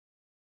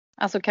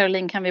Alltså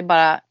Caroline, kan vi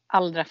bara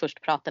allra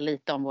först prata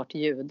lite om vårt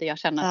ljud? Jag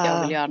känner att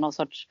jag vill göra någon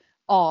sorts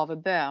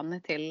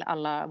avbön till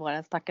alla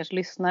våra stackars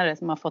lyssnare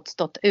som har fått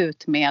stått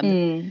ut med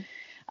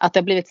att det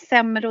har blivit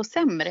sämre och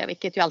sämre,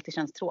 vilket ju alltid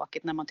känns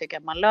tråkigt när man tycker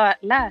att man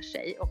lär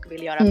sig och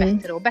vill göra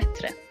bättre och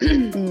bättre.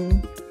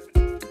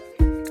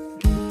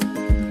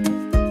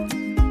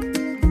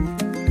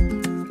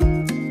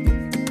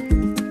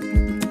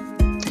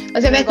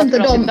 Alltså jag vet inte,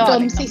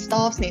 de sista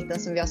avsnitten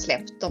som vi har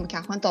släppt, de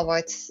kanske inte har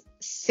varit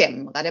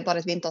sämre. Det är bara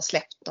att vi inte har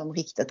släppt dem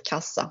riktigt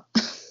kassa.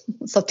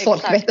 Så att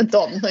folk vet inte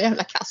om hur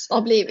jävla kassa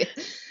har blivit.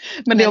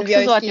 Men det är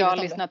också så att jag har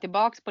lyssnat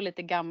tillbaka på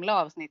lite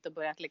gamla avsnitt och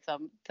börjat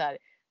liksom så här,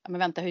 men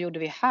vänta, hur gjorde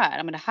vi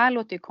här? Men det här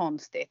låter ju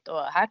konstigt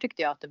och här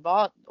tyckte jag att det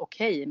var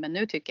okej, men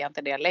nu tycker jag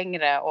inte det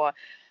längre. Och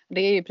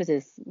det är ju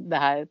precis det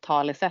här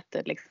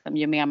talesättet, liksom,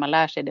 ju mer man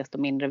lär sig desto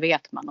mindre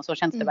vet man, och så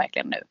känns det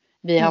verkligen nu.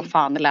 Vi har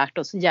fan lärt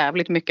oss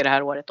jävligt mycket det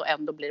här året och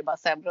ändå blir det bara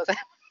sämre och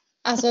sämre.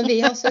 Alltså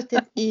vi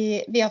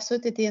har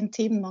suttit i 1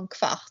 timme och en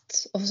kvart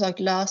och försökt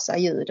lösa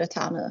ljudet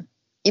här nu.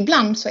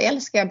 Ibland så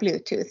älskar jag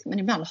Bluetooth, men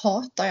ibland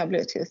hatar jag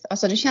Bluetooth.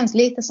 Alltså det känns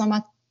lite som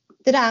att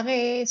det där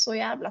är så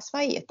jävla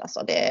svajigt.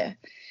 Alltså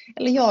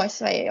eller jag är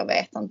svajig, jag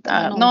vet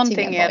inte.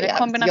 Någonting är det.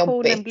 Kombinationen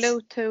jobbigt.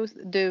 Bluetooth,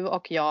 du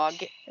och jag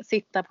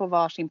sitta på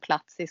varsin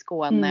plats i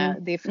Skåne.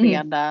 Det är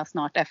fredag,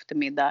 snart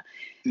eftermiddag.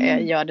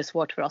 Gör det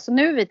svårt för oss. Så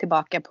nu är vi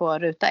tillbaka på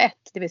ruta 1.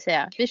 Det vill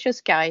säga, vi kör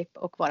Skype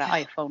och våra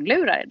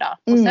iPhone-lurar idag.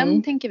 Och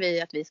sen tänker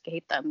vi att vi ska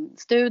hitta en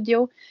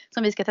studio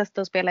som vi ska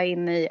testa att spela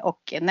in i.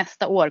 Och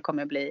nästa år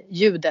kommer bli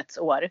ljudets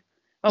år.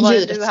 Vad var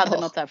det? Du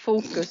hade något så här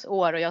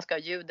fokusår och jag ska ha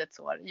ljudets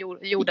år.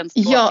 Jordens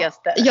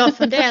tråkigaste. Jag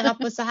funderar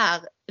på så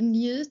här,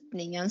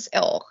 njutningens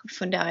år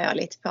funderar jag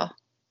lite på.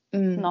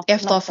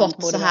 Efter att ha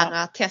fått så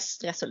här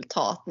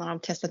testresultat när de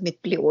testat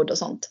mitt blod och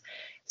sånt.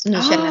 Så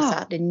nu känner jag så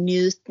här, det är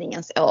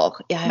njutningens år.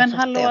 Men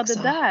hallå,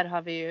 det där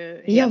har vi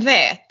ju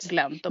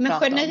glömt att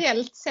prata om. Men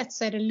generellt sett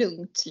så är det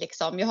lugnt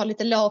liksom. Jag har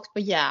lite lågt på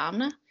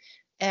järn.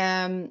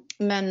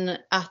 Men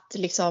att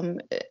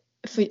liksom...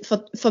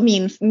 För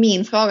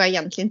min fråga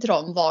egentligen till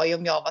dem var ju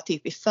om jag var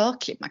typ i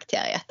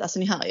förklimakteriet. Alltså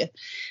ni hör ju.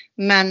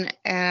 Men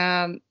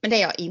det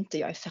är jag inte.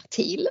 Jag är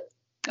fertil.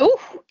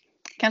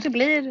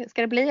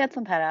 Ska det bli ett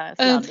sånt här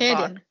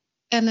sladdbarn?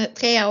 En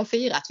 3 och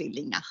 4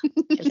 tvillingar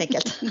helt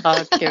enkelt. Ja,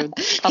 gud.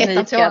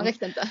 Paniken.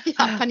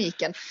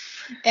 Paniken.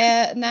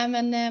 Nej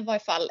men i varje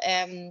fall.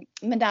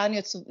 Men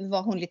däremot så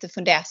var hon lite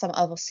fundersam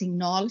över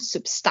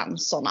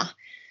signalsubstanserna.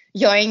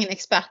 Jag är ingen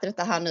expert i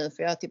detta här nu,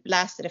 för jag typ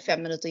läste det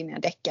 5 minuter innan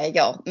jag däckade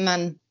igår.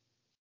 Men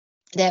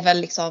det är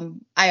väl liksom,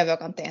 jag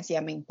vågar inte ens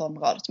ge mig in på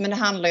området. Men det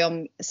handlar ju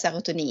om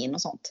serotonin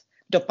och sånt.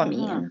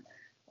 Dopamin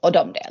och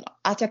de delar.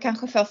 Att jag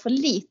kanske får för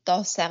lite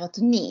av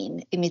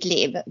serotonin i mitt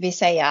liv. Vi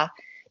säger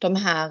de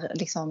här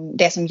liksom,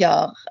 det som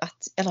gör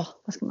att, eller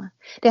vad ska man,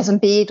 det som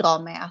bidrar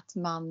med att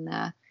man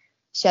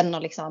känner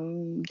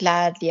liksom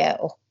glädje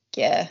och...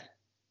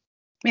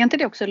 Men är inte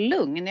det också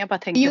lugn? Jag bara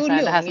tänkte så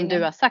här, det här som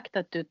du har sagt,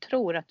 att du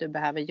tror att du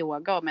behöver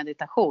yoga och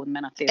meditation,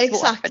 men att det är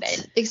svårt för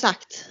dig.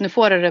 Exakt. Nu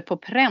får du det på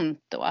pränt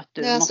då, att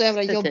du måste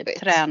typ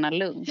träna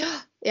lugn.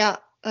 Ja,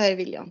 det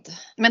vill jag inte.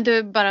 Men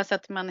du, bara så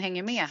att man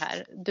hänger med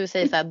här. Du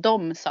säger så här,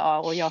 de sa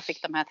och jag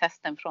fick de här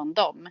testen från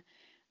dem.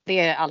 Det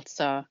är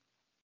alltså...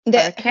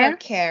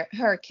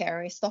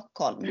 Hercare i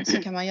Stockholm,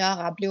 så kan man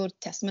göra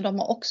blodtest. Men de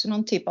har också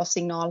någon typ av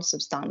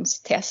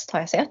signalsubstanstest har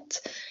jag sett.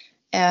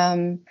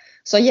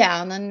 Så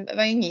hjärnan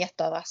var ju ingen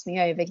jätteöverraskning.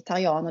 Jag är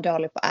vegetarian och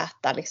dålig på att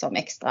äta liksom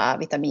extra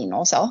vitaminer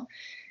och så.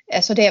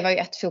 Så det var ju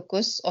ett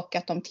fokus. Och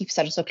att de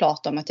tipsade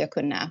såklart om att jag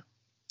kunde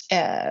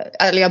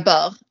eller jag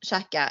bör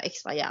käka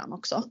extra järn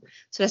också.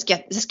 Så det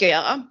ska jag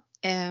göra.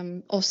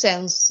 Och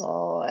sen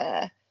så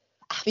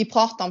vi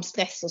pratar om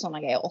stress och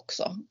sådana grejer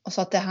också. Och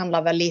så att det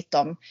handlar väl lite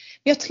om, men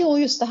jag tror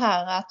just det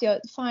här att jag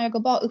går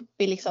bara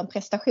upp i liksom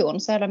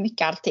prestation så är det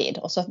mycket alltid.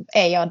 Och så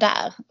är jag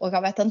där. Och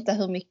jag vet inte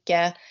hur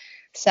mycket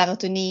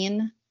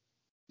serotonin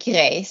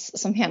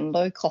grejs som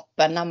händer i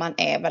kroppen när man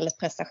är väldigt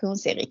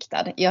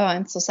prestationsinriktad. Jag är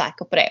inte så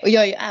säker på det. Och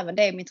jag är ju även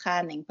det i min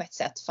träning på ett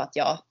sätt, för att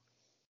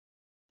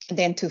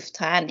det är en tuff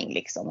träning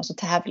liksom. Och så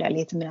tävlar jag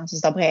lite med den som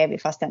står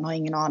bredvid, fast den har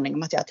ingen aning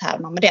om att jag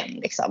tävlar med den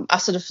liksom.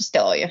 Alltså du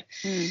förstår ju.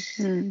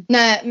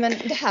 Nej, men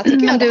det här tycker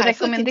men jag... du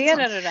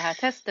rekommenderar det här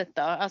testet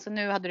då? Alltså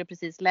nu hade du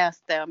precis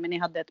läst det, men ni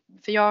hade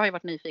för jag har ju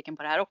varit nyfiken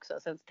på det här också.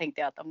 Sen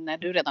tänkte jag att när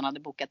du redan hade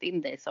bokat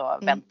in dig så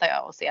väntar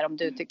jag och ser om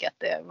du tycker att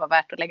det var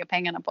värt att lägga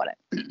pengarna på det.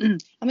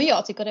 Ja, men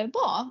jag tycker det är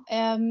bra.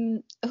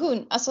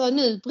 Alltså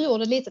nu beror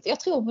det lite, jag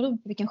tror på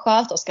vilken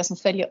sköterska som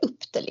följer upp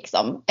det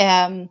liksom.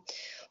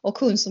 Och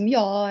hon som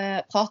jag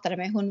pratade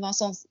med, hon var en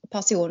sån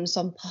person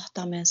som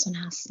pratar med en sån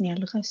här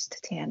snäll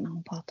röst till henne.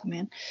 Hon pratar med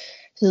en,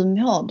 hur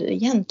mår du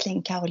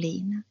egentligen,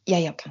 Caroline? Ja,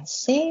 jag kan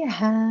se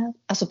här.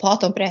 Alltså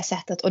pratar hon på det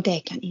sättet, och det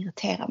kan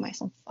irritera mig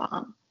som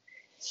fan.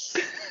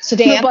 Så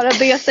det är bara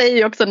det säger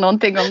ju också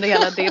någonting om det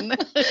hela din.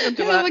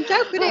 Ja, men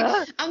kanske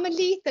det. Ja, men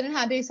lite den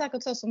här, det är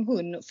säkert så som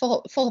hon,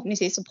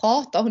 förhoppningsvis så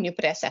pratar hon ju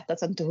på det sättet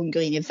så att inte hon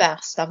går in i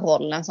värsta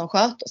rollen som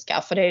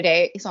sköterska. För det är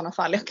det i sådana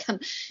fall jag kan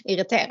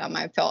irritera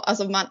mig på.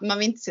 Alltså man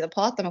vill inte sitta och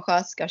prata med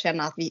sköterska och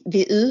känna att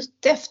vi är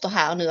ute efter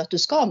här nu att du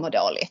ska må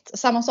dåligt.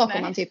 Samma sak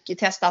om man typ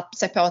testar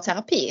sig på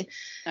terapi.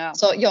 Ja.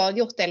 Så jag har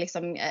gjort det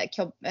liksom,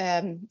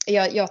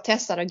 jag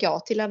testade att gå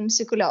till en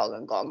psykolog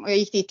en gång. Och jag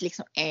gick dit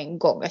liksom en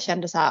gång. Jag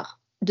kände så här,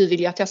 du vill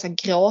ju att jag ska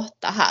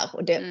gråta här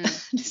och det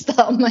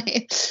stör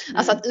mig.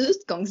 Alltså att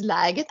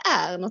utgångsläget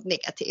är något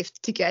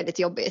negativt tycker jag är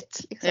lite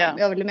jobbigt. Liksom. Ja.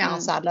 Jag vill mer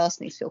ha så här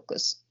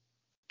lösningsfokus.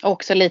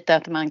 Också lite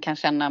att man kan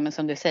känna, men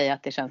som du säger,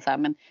 att det känns så här,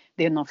 men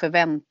det är någon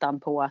förväntan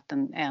på att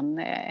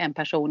en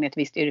person i ett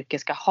visst yrke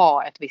ska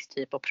ha ett visst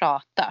typ att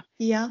prata.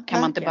 Ja, kan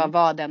verkligen. Man inte bara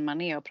vara den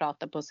man är och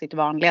prata på sitt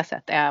vanliga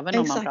sätt, även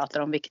om man pratar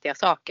om viktiga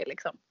saker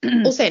liksom.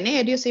 Och sen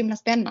är det ju så himla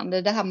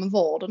spännande det här med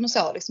vården och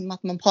så, liksom,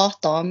 att man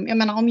pratar om, jag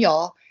menar om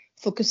jag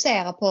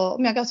fokuserar på,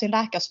 om jag går till en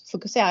läkare så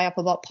fokuserar jag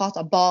på att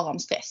prata bara om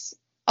stress.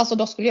 Alltså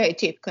då skulle jag ju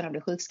typ kunna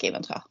bli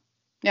sjukskriven tror jag.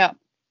 Ja.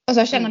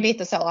 Alltså jag känner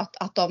lite så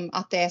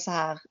att det är så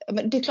här,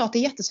 det är klart det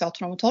är jättesvårt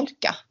för dem att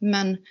tolka,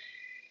 men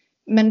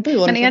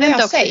beroende på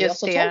vad jag säger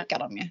så tolkar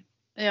de ju.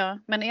 Ja,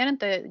 men är det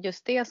inte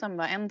just det som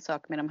var en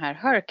sak med de här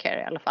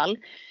Hercare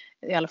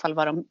i alla fall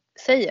vad de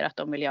säger att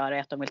de vill göra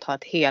är att de vill ta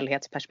ett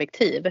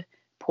helhetsperspektiv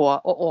på,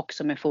 och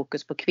också med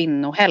fokus på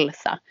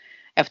kvinnohälsa.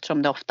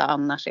 Eftersom det ofta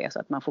annars är så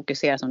att man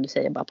fokuserar som du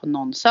säger bara på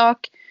någon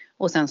sak.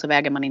 Och sen så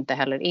väger man inte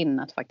heller in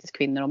att faktiskt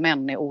kvinnor och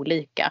män är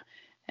olika.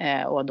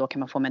 Och då kan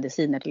man få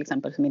mediciner till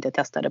exempel som inte är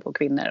testade på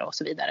kvinnor och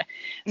så vidare.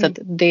 Så att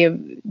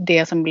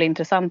det som blir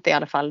intressant i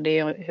alla fall det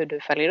är hur du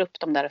följer upp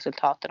de där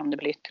resultaten. Om det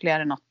blir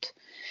ytterligare något.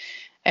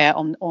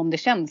 Om det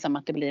känns som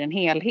att det blir en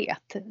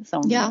helhet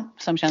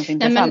som känns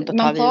intressant att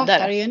ta vidare. Man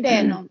pratar ju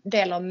en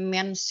del om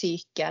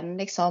menscykeln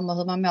liksom, och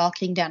hur man mår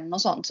kring den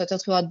och sånt. Så att jag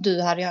tror att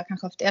du hade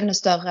kanske haft ännu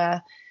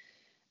större.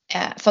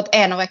 För att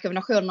en av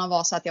rekommendationerna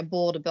var så att jag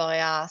borde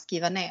börja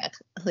skriva ner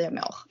hur jag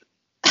mår.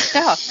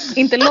 Ja,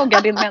 inte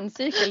logga din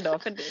menscykel då.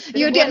 För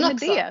jo, den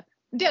också.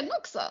 Den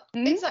också,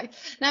 exakt.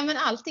 Nej men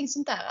allting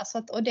sånt där.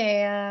 Alltså och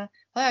det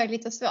har jag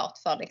lite svårt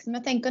för. Liksom.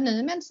 Jag tänker nu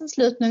är mensen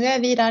slut, nu är jag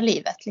vidare i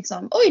livet.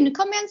 Liksom. Oj, nu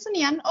kom mensen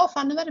igen. Åh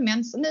fan, nu var det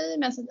mensen. Nu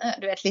mensen.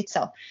 Du vet, lite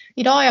så.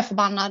 Idag är jag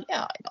förbannad.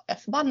 Ja, idag är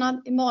jag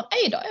förbannad. Imorgon,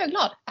 idag är jag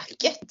glad.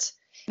 Gött.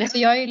 Så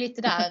jag är ju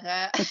lite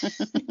där,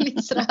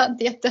 lite sådär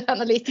inte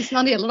jätteanalytisk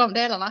när det gäller de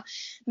delarna.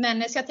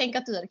 Men så jag tänker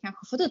att du hade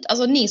kanske fått ut,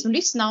 alltså ni som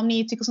lyssnar, om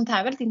ni tycker sånt här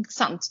är väldigt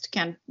intressant så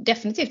kan jag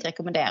definitivt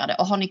rekommendera det.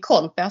 Och har ni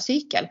koll på er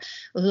cykel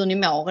och hur ni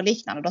mår och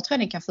liknande, då tror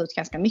jag ni kan få ut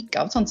ganska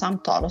mycket av ett sånt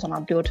samtal och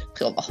sådana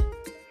blodprover.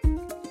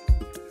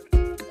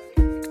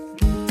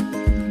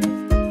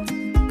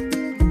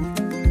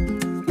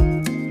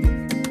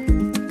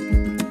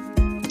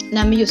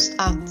 Nej, men just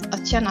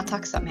att känna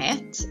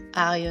tacksamhet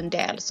är ju en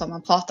del som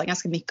man pratar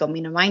ganska mycket om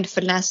inom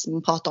mindfulness.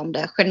 Man pratar om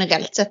det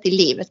generellt sett i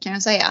livet kan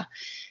jag säga.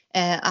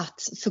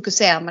 Att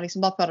fokuserar man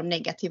liksom bara på de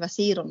negativa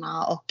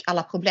sidorna och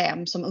alla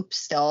problem som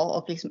uppstår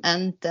och liksom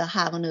inte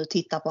här och nu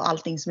titta på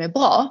allting som är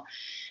bra.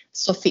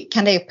 Så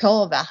kan det ju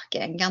påverka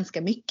en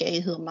ganska mycket i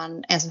hur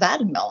man ens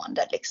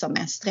välmående liksom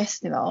med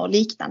stressnivå och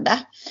liknande.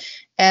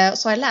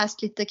 Så har jag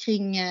läst lite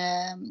kring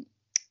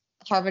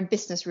Harvard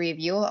Business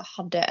Review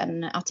hade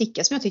en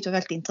artikel som jag tyckte var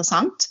väldigt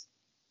intressant.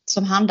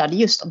 Som handlade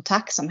just om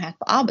tacksamhet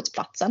på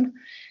arbetsplatsen.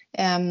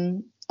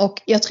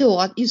 Och jag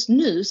tror att just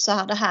nu så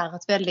är det här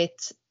ett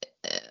väldigt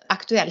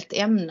aktuellt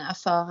ämne.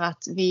 För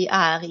att vi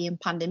är i en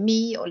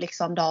pandemi och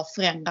liksom det har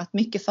förändrat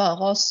mycket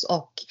för oss.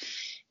 Och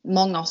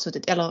många har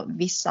suttit,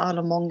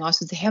 eller många har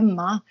suttit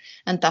hemma.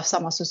 Inte haft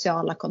samma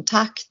sociala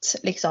kontakt.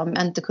 Liksom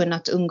inte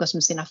kunnat umgås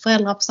med sina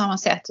föräldrar på samma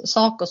sätt.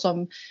 Saker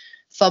som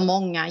för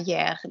många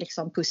ger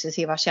liksom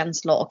positiva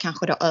känslor och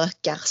kanske då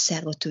ökar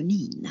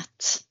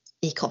serotoninet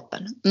i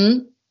kroppen.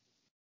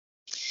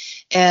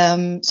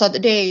 Så att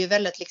det är ju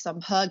väldigt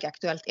liksom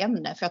högaktuellt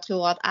ämne. För jag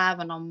tror att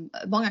även om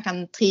många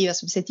kan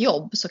trivas med sitt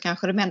jobb så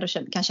kanske de ändå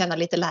kan känna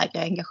lite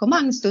lägre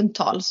engagemang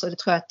stundtals. Så det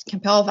tror jag att kan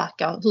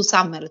påverka hur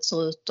samhället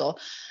ser ut och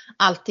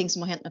allting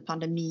som har hänt med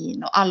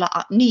pandemin och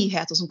alla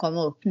nyheter som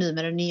kommer upp nu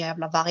med den nya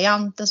jävla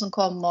varianten som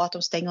kommer och att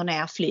de stänger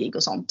ner flyg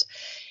och sånt.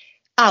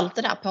 Allt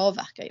det där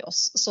påverkar ju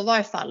oss. Så i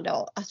varje fall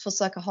då att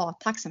försöka ha ett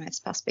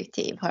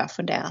tacksamhetsperspektiv har jag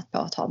funderat på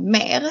att ha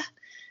mer.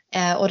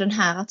 Och den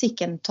här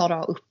artikeln tar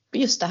då upp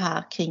just det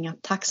här kring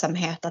att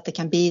tacksamhet, att det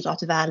kan bidra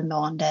till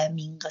välmående,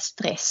 mindre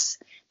stress.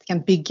 Det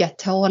kan bygga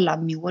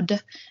tålamod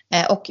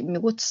och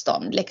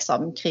motstånd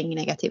liksom kring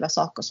negativa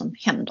saker som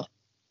händer.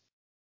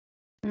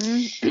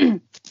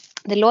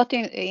 Det låter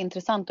ju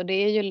intressant och det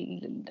är ju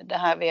det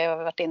här vi har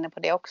varit inne på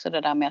det också,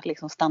 det där med att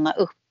liksom stanna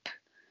upp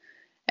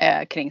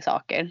kring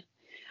saker.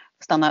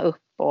 Stanna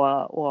upp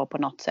och på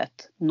något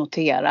sätt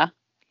notera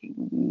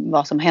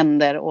vad som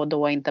händer och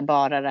då inte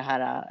bara det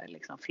här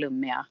liksom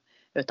flummiga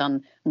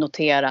utan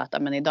notera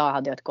att men idag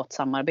hade jag ett gott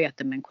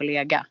samarbete med en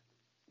kollega.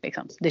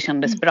 Liksom. Det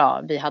kändes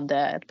bra. Vi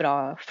hade ett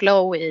bra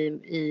flow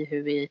i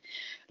hur vi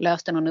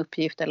löste någon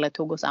uppgift eller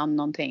tog oss an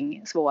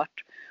någonting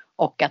svårt.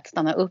 Och att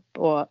stanna upp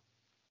och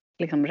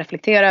liksom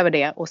reflektera över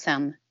det och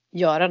sen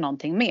göra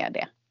någonting med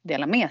det.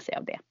 Dela med sig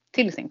av det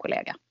till sin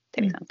kollega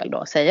till exempel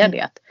då. Säga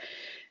det att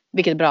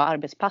vilket bra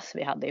arbetspass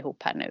vi hade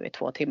ihop här nu i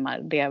 2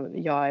 timmar.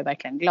 Jag är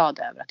verkligen glad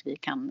över att vi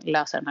kan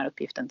lösa den här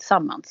uppgiften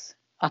tillsammans.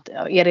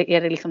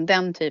 Är det liksom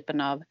den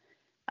typen av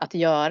att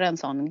göra en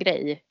sån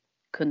grej,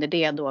 kunde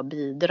det då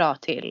bidra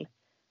till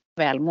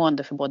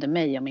välmående för både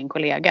mig och min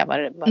kollega? Var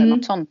det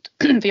något sånt?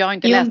 För jag har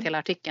inte läst hela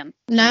artikeln.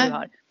 Nej. Du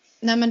har.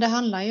 Nej, men det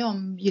handlar ju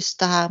om just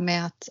det här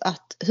med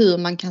att hur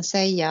man kan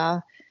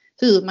säga,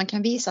 hur man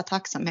kan visa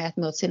tacksamhet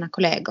mot sina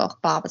kollegor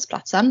på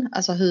arbetsplatsen.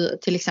 Alltså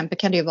till exempel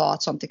kan det ju vara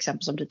ett sånt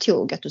exempel som du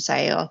tog, att du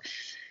säger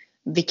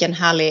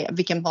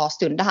vilken bra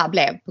stund det här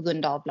blev på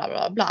grund av bla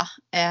bla bla.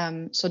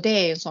 Så det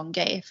är ju en sån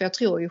grej. För jag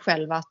tror ju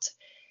själv att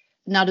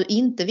när du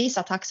inte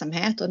visar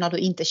tacksamhet och när du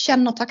inte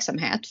känner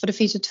tacksamhet, för det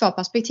finns ju 2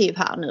 perspektiv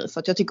här nu, för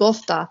att jag tycker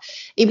ofta,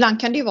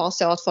 ibland kan det ju vara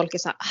så att folk är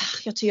så här,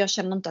 jag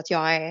känner inte att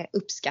jag är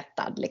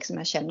uppskattad, liksom,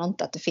 jag känner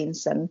inte att det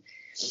finns en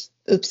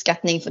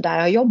uppskattning för där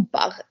jag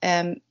jobbar.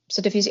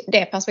 Så det finns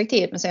det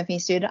perspektivet, men sen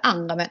finns det ju det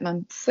andra med att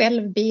man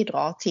själv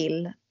bidrar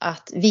till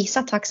att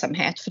visa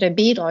tacksamhet, för det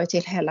bidrar ju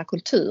till hela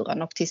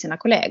kulturen och till sina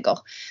kollegor.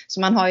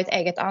 Så man har ju ett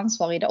eget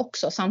ansvar i det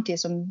också,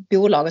 samtidigt som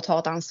bolaget har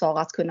ett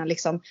ansvar att kunna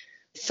liksom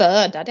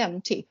föda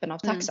den typen av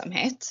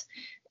tacksamhet.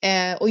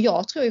 Och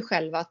jag tror ju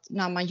själv att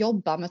när man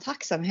jobbar med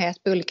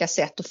tacksamhet på olika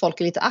sätt och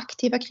folk är lite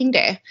aktiva kring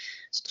det,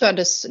 så tror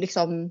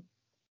jag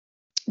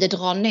det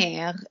drar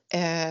ner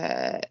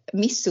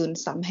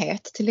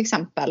missundsamhet till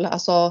exempel.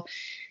 Alltså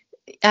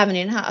även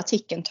i den här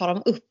artikeln tar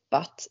de upp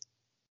att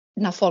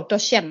när folk då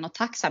känner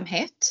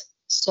tacksamhet,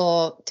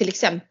 så till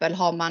exempel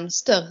har man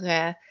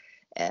större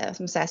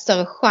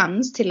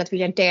chans till att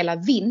vilja dela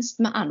vinst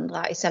med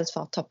andra istället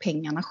för att ta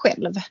pengarna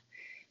själv.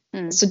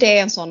 Så det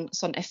är en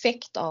sån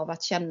effekt av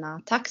att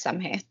känna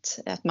tacksamhet.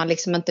 Att man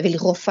liksom inte vill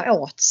roffa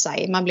åt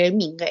sig. Man blir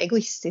mindre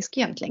egoistisk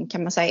egentligen,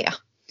 kan man säga.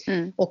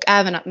 Och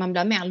även att man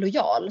blir mer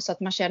lojal, så att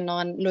man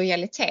känner en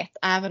lojalitet.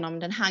 Även om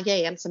den här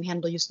grejen som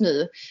händer just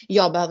nu,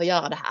 jag behöver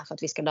göra det här för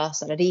att vi ska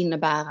lösa det. Det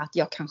innebär att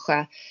jag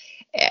kanske,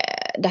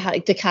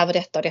 det kräver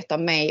detta och detta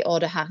av mig, och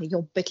det här är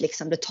jobbigt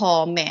liksom, det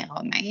tar mer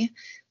av mig.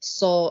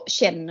 Så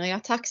känner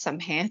jag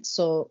tacksamhet,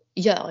 så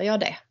gör jag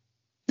det.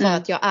 För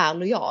att jag är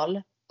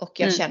lojal. Och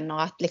jag känner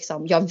att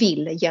liksom, jag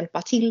vill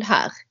hjälpa till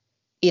här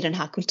i den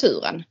här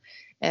kulturen.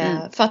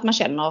 För att man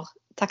känner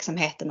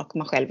tacksamheten och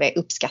man själv är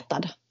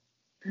uppskattad.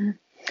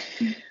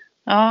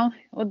 Ja,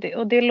 och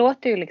det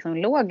låter ju liksom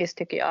logiskt,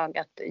 tycker jag,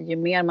 att ju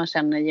mer man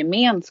känner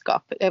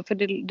gemenskap. För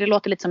det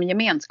låter lite som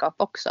gemenskap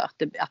också,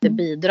 att det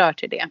bidrar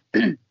till det.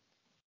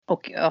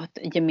 Och att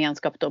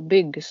gemenskap då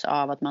byggs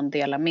av att man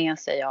delar med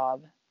sig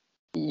av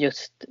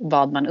just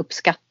vad man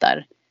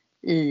uppskattar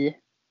i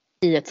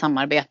ett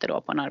samarbete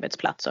då på en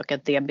arbetsplats, och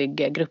att det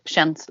bygger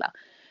gruppkänsla.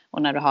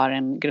 Och när du har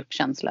en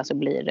gruppkänsla så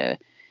blir det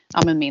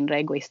mindre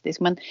egoistisk.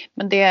 Men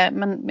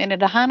är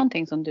det här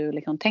någonting som du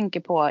liksom tänker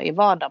på i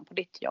vardagen på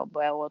ditt jobb?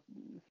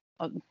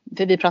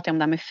 För vi pratar om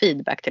det här med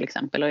feedback till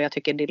exempel, och jag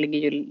tycker det ligger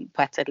ju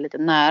på ett sätt lite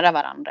nära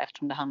varandra,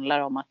 eftersom det handlar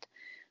om att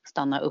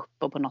stanna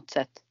upp och på något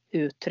sätt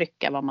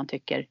uttrycka vad man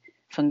tycker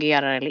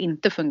fungerar eller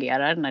inte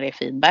fungerar när det är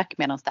feedback,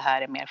 medan det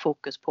här är mer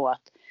fokus på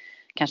att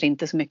kanske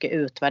inte så mycket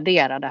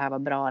utvärdera, det här var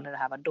bra eller det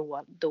här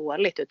var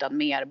dåligt, utan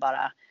mer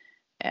bara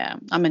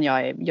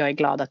jag är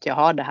glad att jag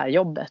har det här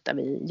jobbet där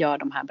vi gör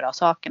de här bra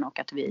sakerna och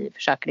att vi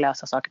försöker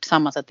lösa saker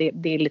tillsammans. Att det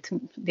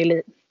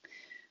är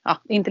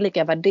inte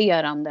lika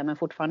värderande, men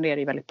fortfarande är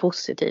det väldigt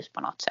positivt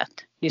på något sätt.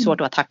 Det är svårt att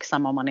vara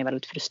tacksam om man är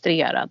väldigt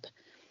frustrerad.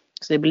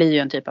 Så det blir ju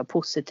en typ av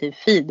positiv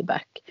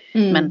feedback.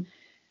 Men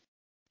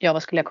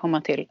vad skulle jag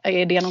komma till?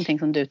 Är det någonting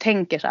som du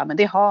tänker så här, men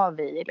det har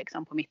vi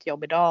liksom på mitt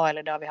jobb idag,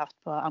 eller det har vi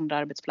haft på andra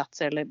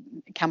arbetsplatser, eller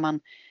kan man,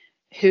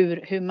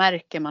 hur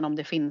märker man om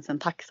det finns en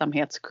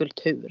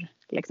tacksamhetskultur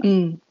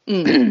liksom?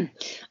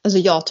 Alltså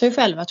jag tror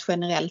själv att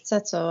generellt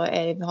sett så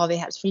har vi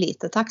helst för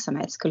lite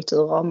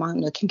tacksamhetskultur, om man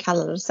nu kan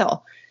kalla det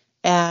så.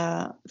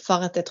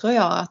 För att det tror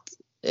jag att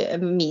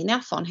min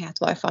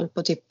erfarenhet, i varje fall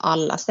på typ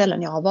alla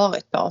ställen jag har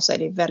varit på, så är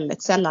det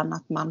väldigt sällan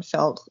att man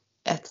får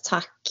ett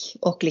tack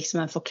och liksom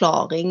en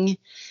förklaring.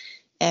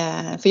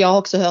 För jag har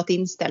också hört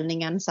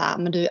inställningen så här,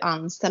 men du är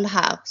anställd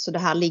här, så det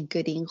här ligger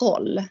i din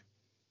roll.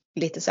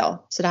 Lite så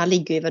det här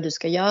ligger i vad du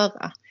ska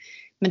göra.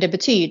 Men det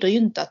betyder ju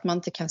inte att man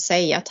inte kan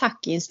säga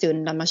tack i en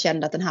stund när man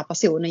kände att den här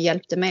personen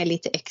hjälpte mig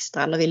lite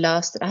extra, eller vi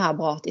löste det här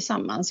bra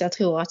tillsammans. Jag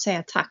tror att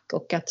säga tack,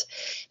 och att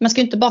man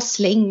ska inte bara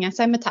slänga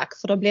sig med tack,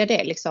 för då blir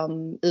det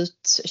liksom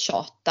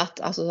uttjatat.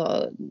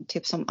 Alltså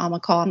typ som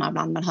amerikaner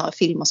ibland, man hör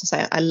filmer som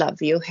säger I love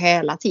you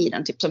hela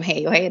tiden, typ som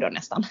hej och hej då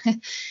nästan.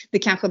 Det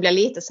kanske blir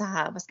lite så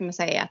här, vad ska man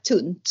säga,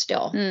 tunt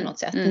då på något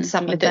sätt. Inte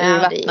samma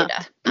värde i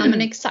det. Ja,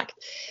 men exakt.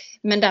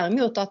 Men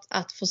däremot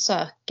att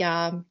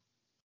försöka,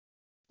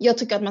 jag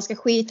tycker att man ska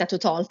skita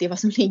totalt i vad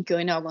som ligger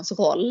i någons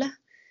roll.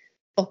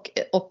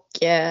 och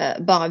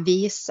bara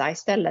visa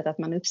istället att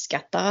man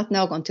uppskattar att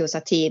någon tog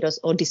sig tid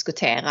och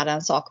diskuterade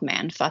en sak med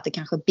en, för att det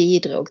kanske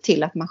bidrog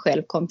till att man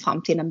själv kom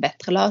fram till en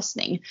bättre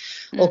lösning.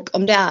 Och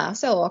om det är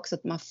så också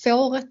att man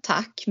får ett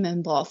tack med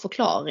en bra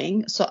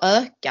förklaring, så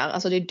ökar,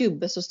 alltså det är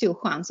dubbelt så stor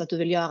chans att du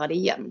vill göra det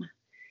igen.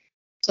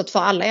 Så att för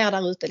alla er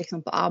där ute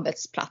liksom på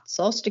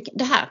arbetsplatser, så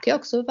det här kan ju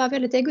också vara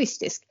väldigt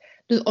egoistiskt.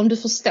 Om du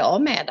förstår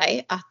med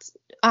dig att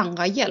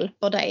andra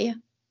hjälper dig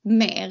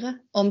mer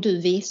om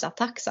du visar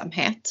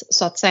tacksamhet,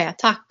 så att säga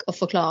tack och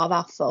förklara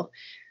varför,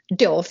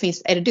 då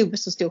är det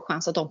dubbelt så stor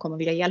chans att de kommer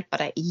vilja hjälpa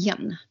dig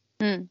igen.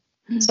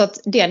 Så att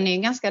den är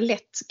en ganska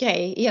lätt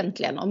grej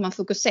egentligen. Om man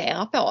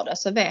fokuserar på det,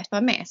 så vet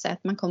man med sig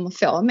att man kommer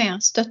få mer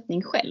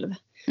stöttning själv.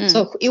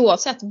 Så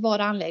oavsett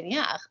vad anledningen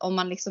är, om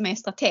man liksom är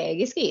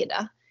strategisk i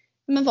det,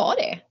 men var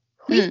det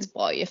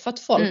skitbra ju, för att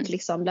folk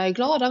liksom blir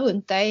glada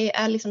runt dig,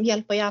 liksom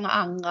hjälper gärna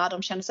andra,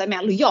 de känner sig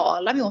mer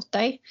lojala mot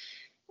dig.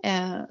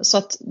 Så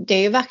att det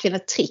är ju verkligen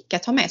ett trick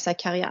att ha med sig i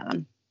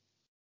karriären.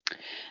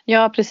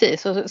 Ja,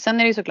 precis. Och sen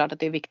är det ju såklart att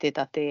det är viktigt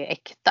att det är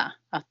äkta.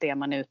 Att det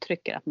man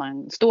uttrycker, att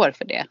man står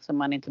för det. Så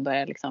man inte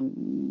börjar liksom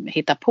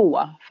hitta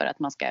på för att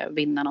man ska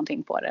vinna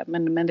någonting på det.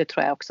 Men det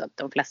tror jag också att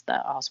de flesta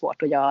har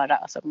svårt att göra.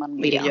 Alltså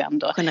man vill ju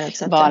ändå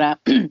vara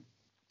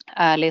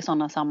ärlig i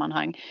sådana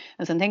sammanhang.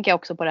 Men sen tänker jag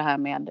också på det här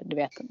med, du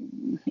vet,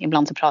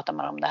 ibland så pratar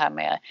man om det här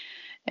med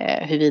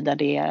huruvida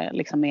det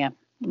liksom är,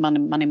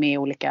 man är med i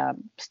olika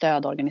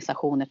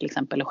stödorganisationer till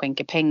exempel och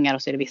skänker pengar,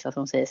 och så är det vissa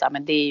som säger så här,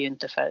 men det är ju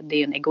inte för, det är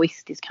ju en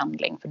egoistisk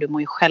handling, för du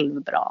mår ju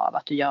själv bra av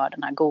att du gör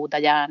den här goda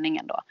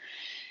gärningen då.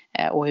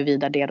 Och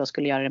huruvida det då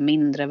skulle göra det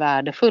mindre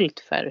värdefullt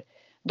för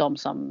de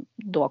som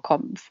då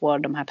får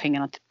de här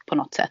pengarna på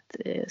något sätt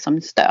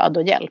som stöd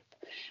och hjälp.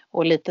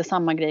 Och lite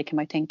samma grej kan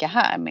man ju tänka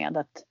här med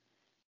att,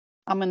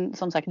 ja men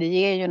som sagt, det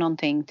ger ju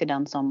någonting till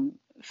den som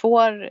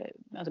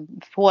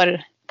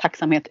får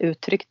tacksamhet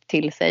uttryckt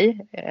till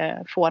sig,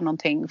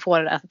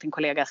 får att en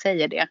kollega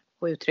säger det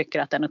och uttrycker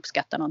att den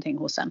uppskattar någonting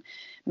hos en.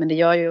 Men det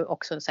gör ju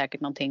också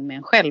säkert någonting med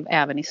en själv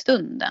även i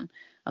stunden.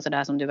 Alltså det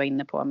här som du var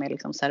inne på med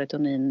liksom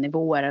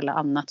serotoninnivåer eller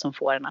annat som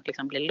får en att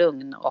liksom bli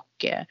lugn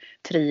och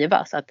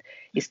trivas. Att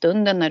i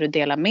stunden när du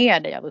delar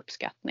med dig av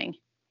uppskattning,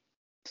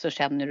 så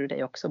känner du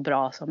dig också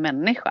bra som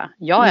människa.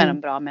 Jag är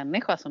en bra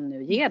människa som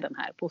nu ger den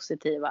här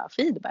positiva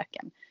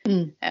feedbacken.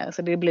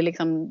 Så det blir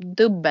liksom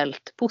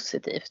dubbelt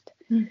positivt.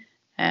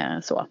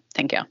 Så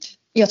tänker jag.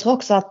 Jag tror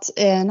också att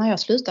när jag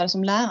slutade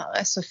som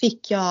lärare så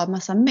fick jag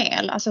massa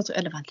mejl. Alltså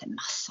det var inte en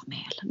massa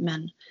mejl,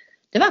 men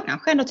det var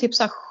kanske ändå typ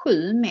så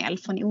 7 mejl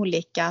från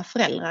olika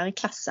föräldrar i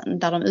klassen,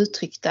 där de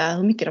uttryckte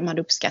hur mycket de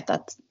hade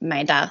uppskattat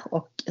mig där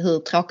och hur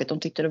tråkigt de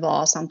tyckte det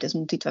var, samtidigt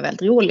som de tyckte det var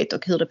väldigt roligt,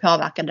 och hur det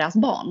påverkade deras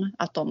barn.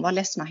 Att de var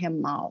ledsna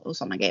hemma och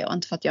sådana grejer.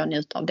 Inte för att jag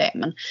njöt av det,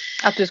 men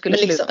att du skulle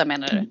sluta,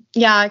 menar du?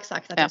 Ja,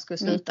 exakt. Att jag skulle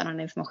sluta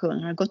när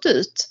informationen hade gått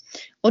ut.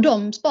 Och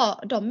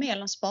de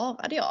mejlen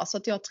sparade jag. Så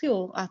att jag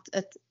tror att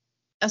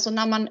alltså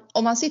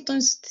om man sitter i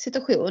en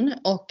situation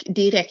och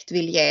direkt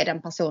vill ge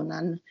den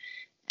personen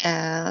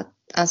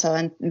alltså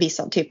en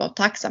viss typ av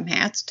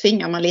tacksamhet,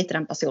 tvingar man lite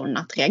den personen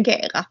att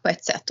reagera på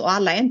ett sätt. Och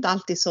alla är inte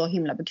alltid så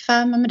himla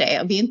bekväma med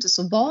det. Och vi är inte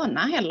så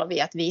vana heller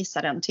vid att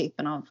visa den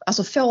typen av,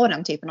 alltså få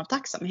den typen av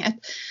tacksamhet.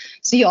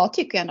 Så jag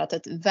tycker ändå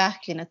att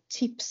verkligen ett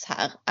tips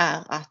här är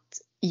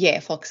att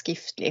ge folk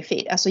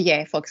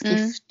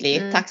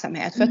skriftlig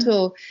tacksamhet. För jag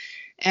tror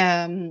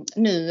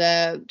nu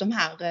de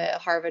här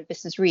Harvard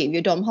Business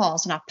Review, de har en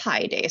sån här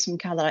Pi Day som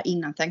kallar det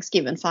innan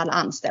Thanksgiving för alla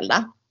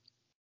anställda.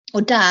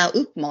 Och där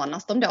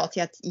uppmanas de då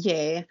till att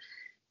ge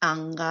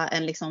andra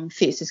en liksom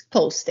fysisk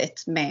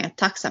post-it med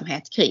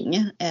tacksamhet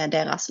kring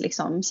deras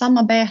liksom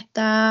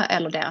samarbete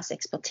eller deras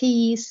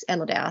expertis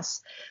eller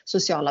deras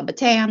sociala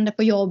beteende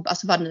på jobb,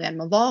 alltså vad det nu än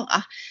må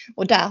vara.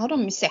 Och där har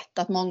de ju sett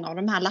att många av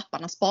de här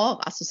lapparna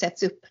sparas och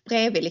sätts upp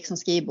bredvid liksom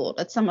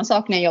skrivbordet. Samma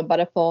sak när jag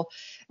jobbade på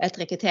ett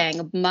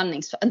rekrytering och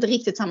inte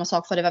riktigt samma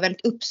sak, för det var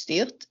väldigt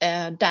uppstyrt.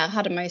 Där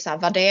hade man ju så här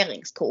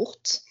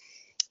värderingskort.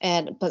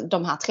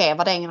 De här 3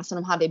 värderingarna som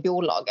de hade i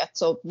bolaget.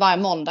 Så varje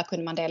måndag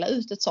kunde man dela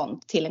ut ett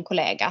sånt till en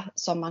kollega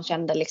som man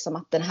kände liksom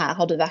att den här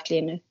har du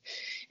verkligen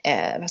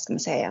vad ska man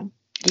säga,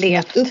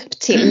 levt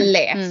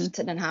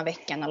den här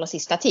veckan eller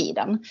sista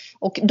tiden.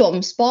 Och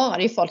de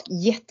sparade ju folk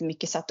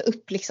jättemycket, satte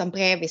upp liksom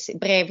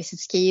bredvid sitt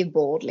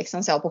skrivbord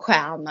liksom så på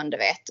skärmen, du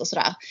vet, och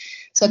sådär.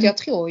 Så att jag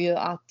tror ju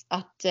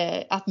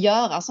att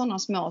göra sådana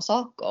små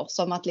saker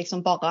som att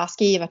liksom bara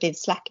skriva ett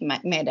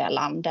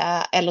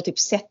Slack-meddelande eller typ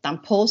sätta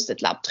en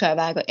post-it-lapp, tror jag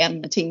väger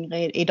ännu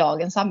tyngre i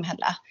dagens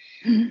samhälle.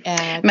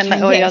 Men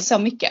kan ge så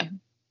mycket.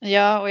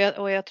 Ja,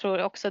 och jag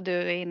tror också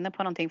du är inne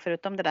på någonting,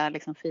 förutom det där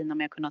liksom fina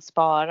med att kunna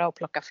spara och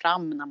plocka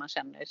fram när man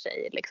känner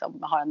sig liksom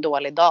har en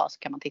dålig dag, så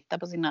kan man titta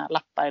på sina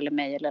lappar eller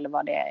mejl eller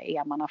vad det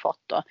är man har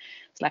fått och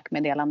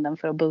Slack-meddelanden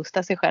för att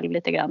boosta sig själv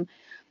lite grann.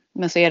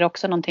 Men så är det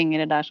också någonting i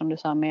det där som du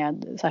sa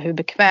med så här, hur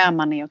bekväm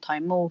man är att ta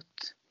emot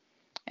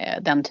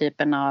den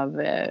typen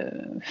av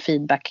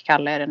feedback,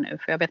 kallar jag det nu.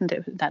 För jag vet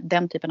inte,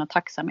 den typen av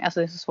tacksamhet, alltså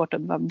det är så svårt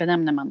att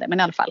benämna man det. Men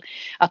i alla fall,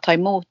 att ta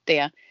emot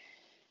det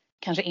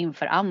kanske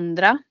inför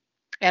andra.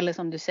 Eller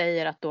som du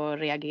säger att då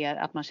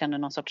att man känner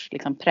någon sorts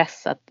liksom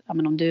press att ja,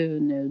 men om du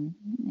nu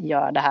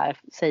gör det här,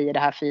 säger det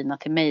här fina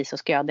till mig så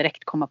ska jag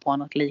direkt komma på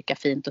något lika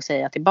fint att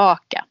säga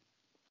tillbaka.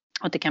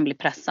 Och att det kan bli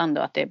pressande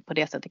och att det på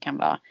det sättet kan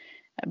vara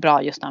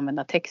bra just att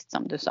använda text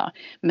som du sa.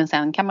 Men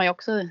sen kan man ju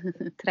också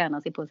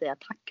träna sig på att säga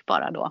tack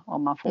bara då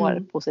om man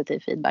får positiv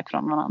feedback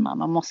från någon annan.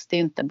 Man måste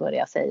ju inte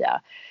börja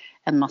säga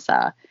en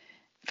massa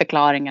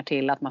förklaringar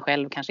till att man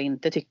själv kanske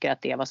inte tycker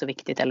att det var så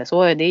viktigt eller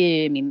så. Det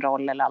är ju min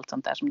roll eller allt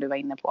sånt där som du var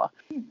inne på.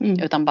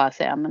 Utan bara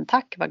säga men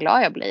tack, vad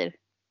glad jag blir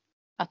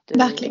att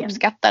du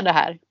uppskattar det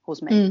här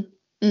hos mig.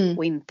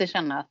 Och inte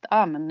känna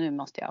att men nu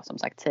måste jag som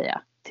sagt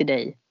säga till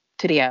dig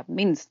 3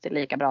 minst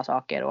lika bra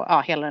saker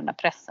och hela den där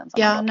pressen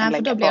som man då kan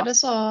lägga för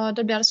på.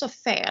 Då blir det så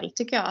fel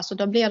tycker jag. Alltså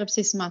då blir det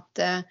precis som att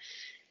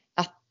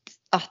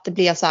det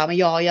blir så här, men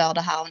jag gör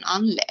det här av en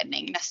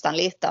anledning nästan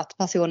lite, att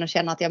personen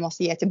känner att jag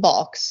måste ge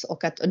tillbaks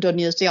och att då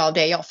njuter jag av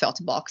det jag får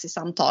tillbaks i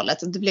samtalet.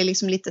 Det blir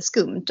liksom lite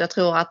skumt. Jag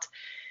tror att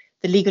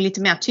det ligger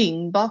lite mer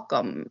tyngd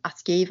bakom att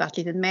skriva ett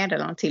litet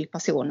meddelande till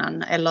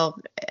personen eller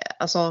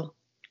alltså.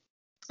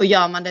 Och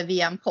gör man det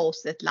via en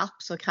post-it-lapp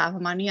så kräver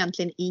man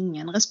egentligen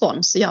ingen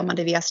respons. Så gör man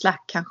det via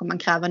Slack kanske man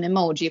kräver en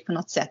emoji på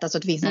något sätt. Alltså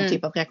att det finns någon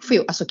typ av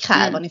reaktion. Alltså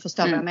kräver, ni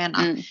förstår vad jag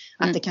menar.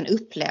 Att det kan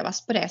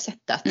upplevas på det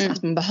sättet.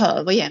 Att man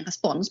behöver ge en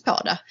respons på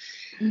det.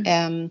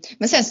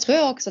 Men sen tror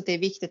jag också att det är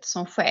viktigt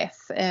som chef.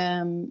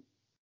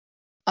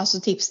 Alltså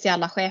tips till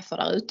alla chefer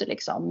där ute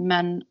liksom.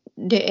 Men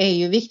det är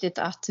ju viktigt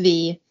att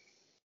vi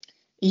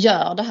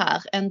gör det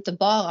här, inte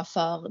bara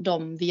för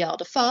dem vi gör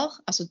det för,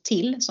 alltså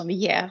till som vi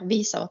ger,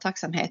 visar vår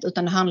tacksamhet,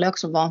 utan det handlar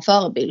också om att vara en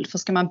förebild. För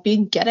ska man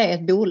bygga det i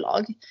ett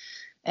bolag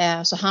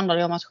så handlar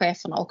det om att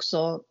cheferna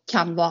också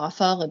kan vara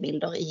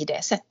förebilder i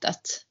det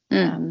sättet.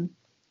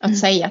 Att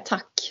säga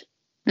tack.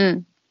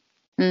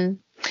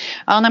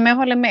 Ja, men jag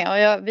håller med. Och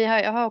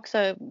jag har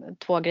också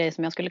 2 grejer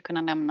som jag skulle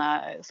kunna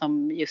nämna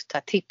som just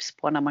här tips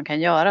på när man kan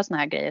göra såna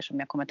här grejer som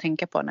jag kommer att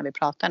tänka på när vi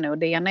pratar nu. Och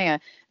det ena är,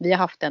 vi har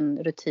haft en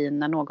rutin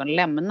när någon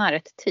lämnar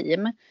ett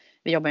team.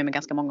 Vi jobbar ju med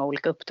ganska många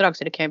olika uppdrag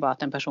så det kan ju vara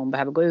att en person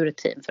behöver gå ur ett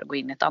team för att gå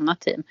in i ett annat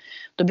team.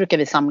 Då brukar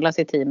vi samlas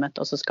i teamet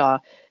och så ska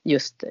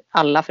just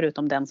alla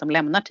förutom den som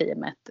lämnar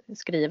teamet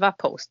skriva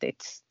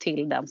post-its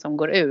till den som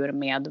går ur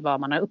med vad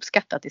man har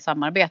uppskattat i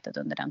samarbetet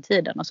under den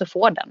tiden. Och så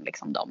får den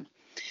liksom dem.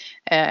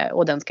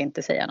 Och den ska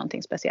inte säga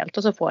någonting speciellt.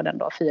 Och så får den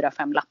då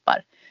 4-5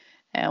 lappar.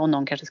 Och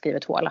någon kanske skriver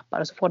 2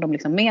 lappar. Och så får de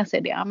liksom med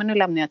sig det. Ja, men nu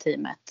lämnar jag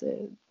teamet.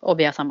 Och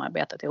vi har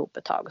samarbetat ihop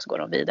ett tag. Och så går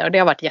de vidare. Och det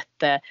har varit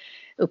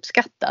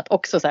jätteuppskattat.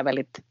 Också så här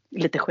väldigt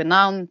lite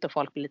genant. Och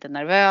folk blir lite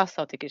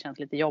nervösa. Och tycker det känns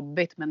lite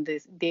jobbigt. Men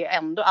det är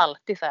ändå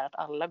alltid så här att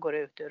alla går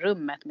ut ur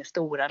rummet med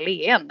stora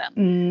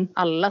leenden.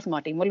 Alla som har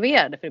varit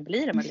involverade. För det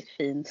blir en väldigt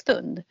fin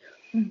stund.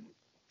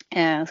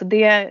 Så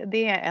det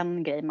är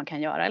en grej man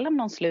kan göra. Eller om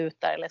någon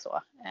slutar eller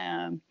så.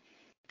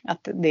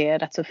 Att det är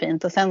rätt så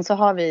fint. Och sen så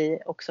har vi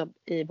också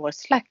i vår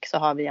Slack så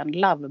har vi en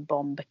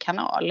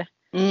lovebomb-kanal.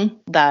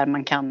 Där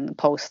man kan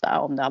posta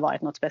om det har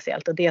varit något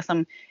speciellt. Och det är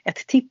som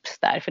ett tips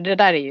där. För det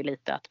där är ju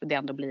lite att det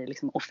ändå blir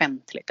liksom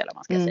offentligt eller vad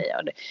man ska säga.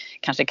 Och det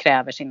kanske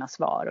kräver sina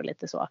svar och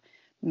lite så.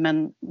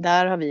 Men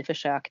där har vi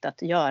försökt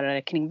att göra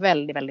det kring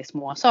väldigt, väldigt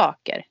små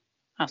saker.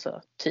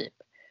 Alltså typ.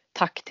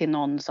 Tack till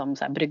någon som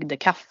så här bryggde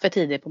kaffe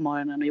tidigt på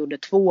morgonen och gjorde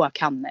 2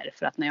 kannor.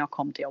 För att när jag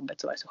kom till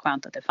jobbet så var det så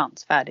skönt att det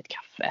fanns färdigt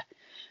kaffe.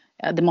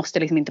 Det måste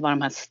liksom inte vara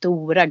de här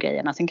stora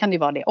grejerna. Sen kan det ju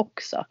vara det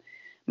också.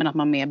 Men att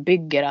man mer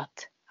bygger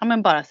att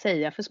men bara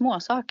säga för små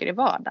saker i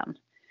vardagen.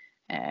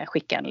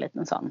 Skicka en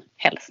liten sån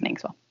hälsning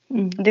så.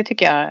 Det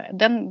tycker jag,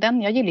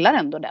 jag gillar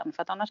ändå den.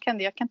 För att annars kan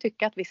jag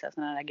tycka att vissa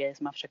sådana här grejer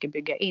som man försöker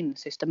bygga in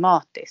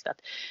systematiskt. Att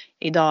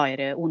idag är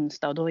det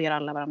onsdag och då ger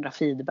alla varandra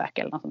feedback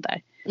eller något sånt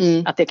där.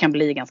 Att det kan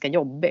bli ganska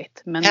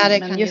jobbigt. Men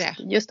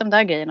just de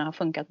där grejerna har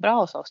funkat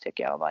bra hos oss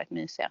tycker jag och varit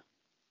mysiga.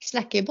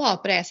 Slack är bra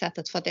på det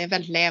sättet för att det är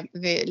väldigt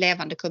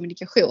levande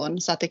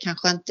kommunikation. Så att det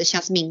kanske inte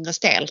känns mindre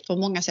stelt på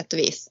många sätt och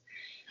vis.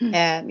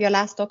 Jag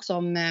läste också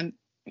om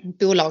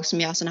bolag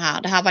som gör sådana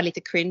här. Det här var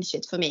lite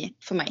cringeigt för mig.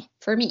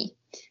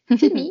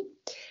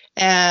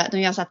 De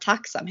gör så här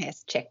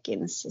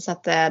tacksamhetscheck-ins. Så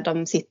att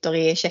de sitter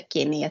i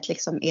check-in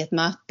i ett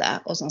möte.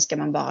 Och så ska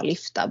man bara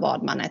lyfta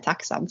vad man är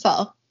tacksam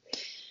för.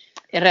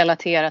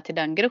 Relatera till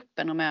den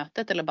gruppen och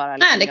mötet eller bara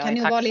liksom, det kan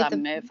ju vara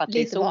lite för att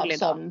det är sol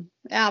idag.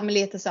 Ja, men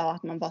lite så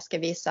att man bara ska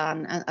visa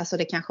alltså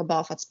det kanske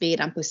bara för att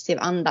sprida en positiv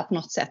anda på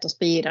något sätt och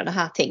sprida det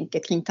här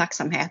tänket kring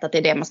tacksamhet, att det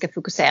är det man ska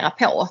fokusera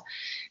på.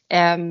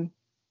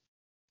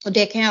 Och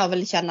det kan jag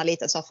väl känna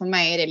lite så, för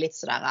mig är det lite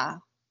sådär,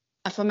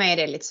 för mig är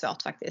det lite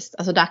svårt faktiskt.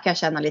 Alltså där kan jag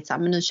känna lite så här,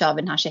 men nu kör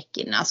vi den här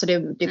check-in. Alltså det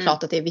är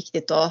klart att det är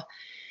viktigt att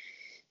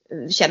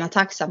känna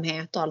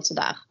tacksamhet och allt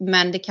sådär.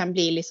 Men det kan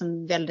bli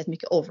liksom väldigt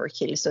mycket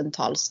overkill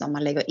stundtals när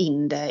man lägger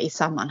in det i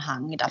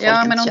sammanhang där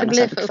folk men inte om det känner blir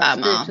sig för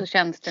bekväma. uppstyrt så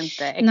känns det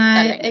inte äkta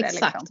längre.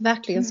 Liksom.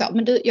 Verkligen så.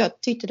 Men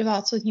jag tyckte det var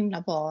ett så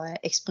himla bra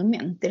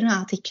experiment i den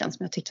här artikeln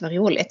som jag tyckte var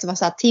roligt. Det var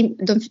så här,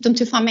 de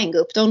tog fram en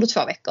grupp under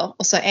 2 veckor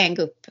och så en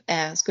grupp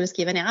skulle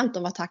skriva ner allt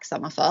de var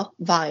tacksamma för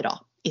varje dag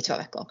i 2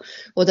 veckor.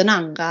 Och den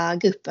andra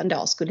gruppen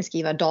då skulle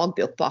skriva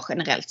dagbok bara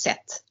generellt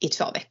sett i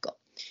 2 veckor.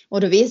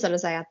 Och då visade det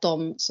sig att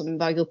de som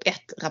var grupp 1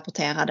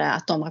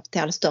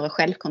 rapporterade större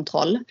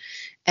självkontroll.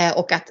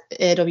 Och att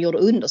de gjorde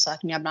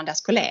undersökningar bland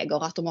deras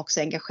kollegor att de också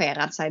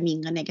engagerade sig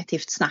mindre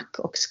negativt snack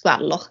och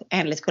skvaller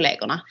enligt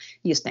kollegorna,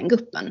 just den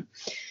gruppen.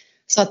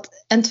 Så att,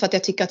 inte för att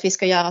jag tycker att vi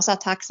ska göra så här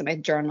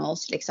tacksamhet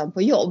journals liksom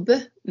på jobb,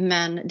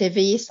 men det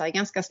visar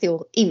ganska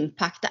stor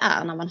impact det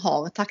är när man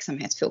har ett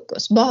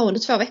tacksamhetsfokus. Bara under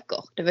 2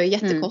 veckor, det var ju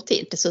jättekort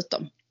tid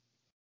dessutom.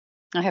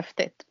 Ja,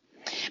 häftigt.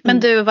 Men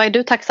du, vad är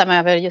du tacksam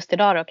över just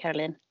idag då,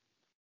 Caroline?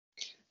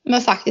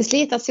 Men faktiskt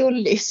lite att sol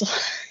lyser.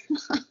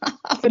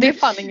 För det är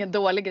fan ingen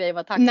dålig grej att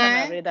vara tacksam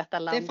över i detta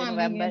land i november.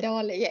 Nej, det är fan ingen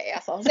dålig grej.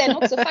 Alltså. Sen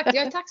också faktiskt,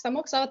 jag är tacksam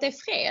också över att det är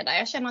fredag.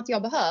 Jag känner att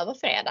jag behöver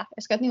fredag.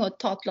 Jag ska nog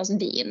ta ett glas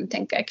vin,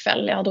 tänker jag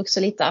ikväll. Jag har druckit så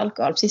lite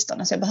alkohol på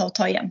sistone så jag behöver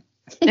ta igen.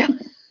 Ja.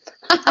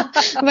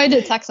 Vad är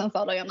du tacksam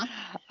för då, Jonna?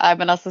 Nej,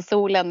 men alltså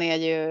solen är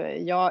ju,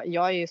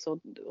 jag är ju så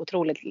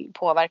otroligt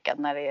påverkad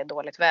när det är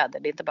dåligt väder.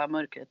 Det är inte bara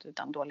mörkret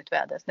utan dåligt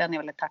väder. Så den är jag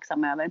väldigt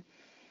tacksam över.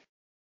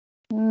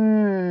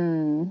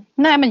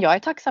 Nej, men jag är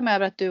tacksam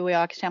över att du och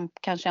jag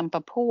kan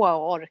kämpa på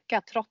och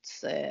orka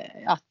trots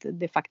att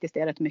det faktiskt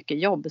är rätt mycket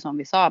jobb som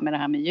vi sa med det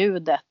här med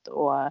ljudet.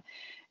 Och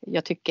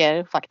jag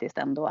tycker faktiskt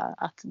ändå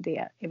att det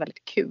är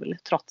väldigt kul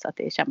trots att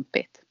det är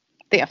kämpigt.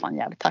 Det är jag fan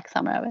jävligt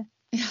tacksam över.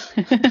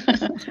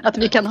 Att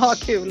vi kan ha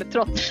kul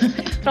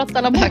trots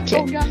alla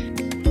motgångar.